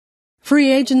Free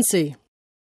agency.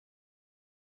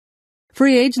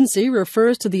 Free agency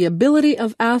refers to the ability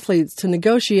of athletes to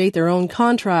negotiate their own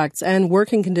contracts and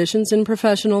working conditions in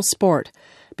professional sport.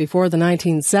 Before the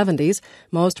 1970s,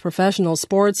 most professional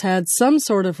sports had some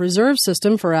sort of reserve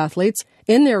system for athletes.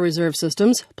 In their reserve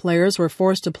systems, players were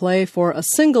forced to play for a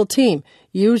single team,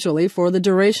 usually for the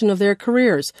duration of their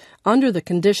careers, under the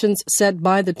conditions set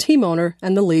by the team owner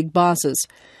and the league bosses.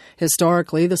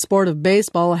 Historically, the sport of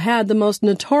baseball had the most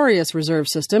notorious reserve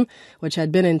system, which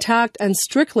had been intact and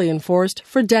strictly enforced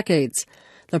for decades.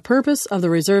 The purpose of the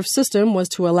reserve system was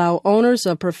to allow owners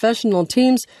of professional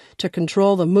teams to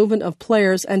control the movement of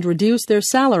players and reduce their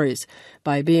salaries.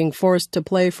 By being forced to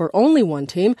play for only one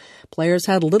team, players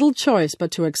had little choice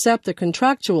but to accept the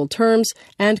contractual terms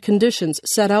and conditions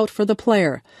set out for the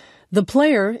player. The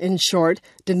player, in short,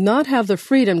 did not have the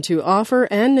freedom to offer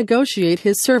and negotiate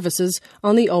his services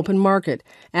on the open market,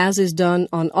 as is done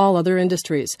on all other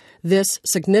industries. This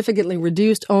significantly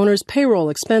reduced owners' payroll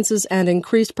expenses and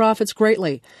increased profits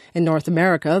greatly. In North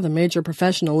America, the major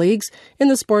professional leagues in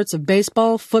the sports of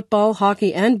baseball, football,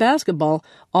 hockey, and basketball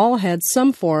all had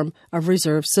some form of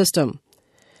reserve system.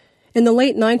 In the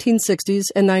late 1960s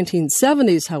and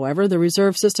 1970s, however, the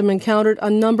reserve system encountered a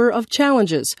number of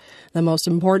challenges. The most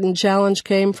important challenge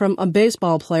came from a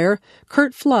baseball player,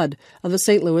 Curt Flood, of the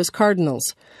St. Louis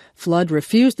Cardinals. Flood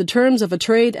refused the terms of a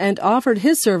trade and offered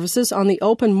his services on the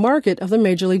open market of the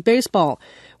Major League Baseball.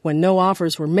 When no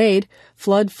offers were made,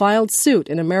 Flood filed suit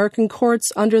in American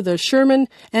courts under the Sherman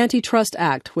Antitrust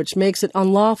Act, which makes it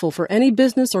unlawful for any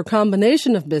business or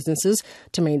combination of businesses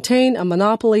to maintain a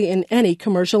monopoly in any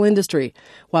commercial industry.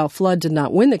 While Flood did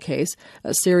not win the case,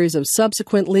 a series of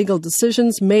subsequent legal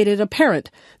decisions made it apparent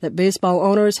that baseball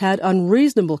owners had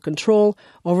unreasonable control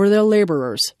over their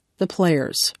laborers, the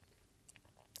players.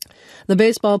 The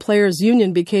Baseball Players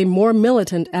Union became more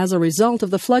militant as a result of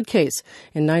the Flood case.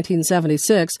 In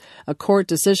 1976, a court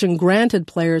decision granted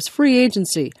players free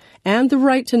agency and the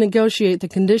right to negotiate the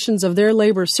conditions of their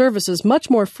labor services much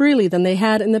more freely than they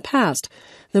had in the past.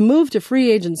 The move to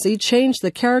free agency changed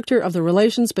the character of the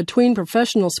relations between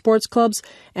professional sports clubs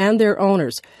and their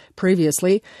owners.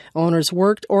 Previously, owners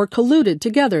worked or colluded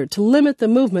together to limit the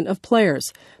movement of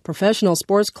players. Professional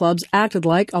sports clubs acted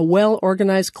like a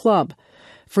well-organized club.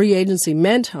 Free agency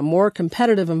meant a more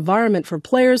competitive environment for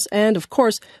players, and, of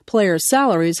course, players'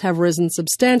 salaries have risen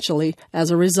substantially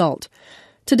as a result.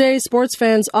 Today, sports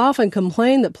fans often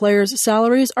complain that players'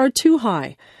 salaries are too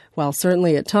high. While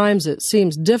certainly at times it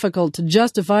seems difficult to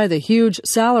justify the huge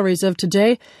salaries of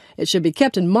today, it should be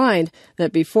kept in mind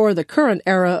that before the current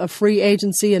era of free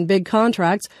agency and big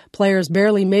contracts, players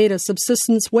barely made a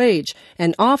subsistence wage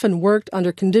and often worked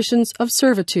under conditions of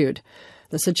servitude.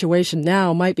 The situation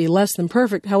now might be less than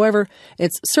perfect. However,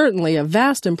 it's certainly a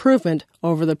vast improvement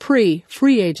over the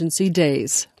pre-free agency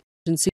days.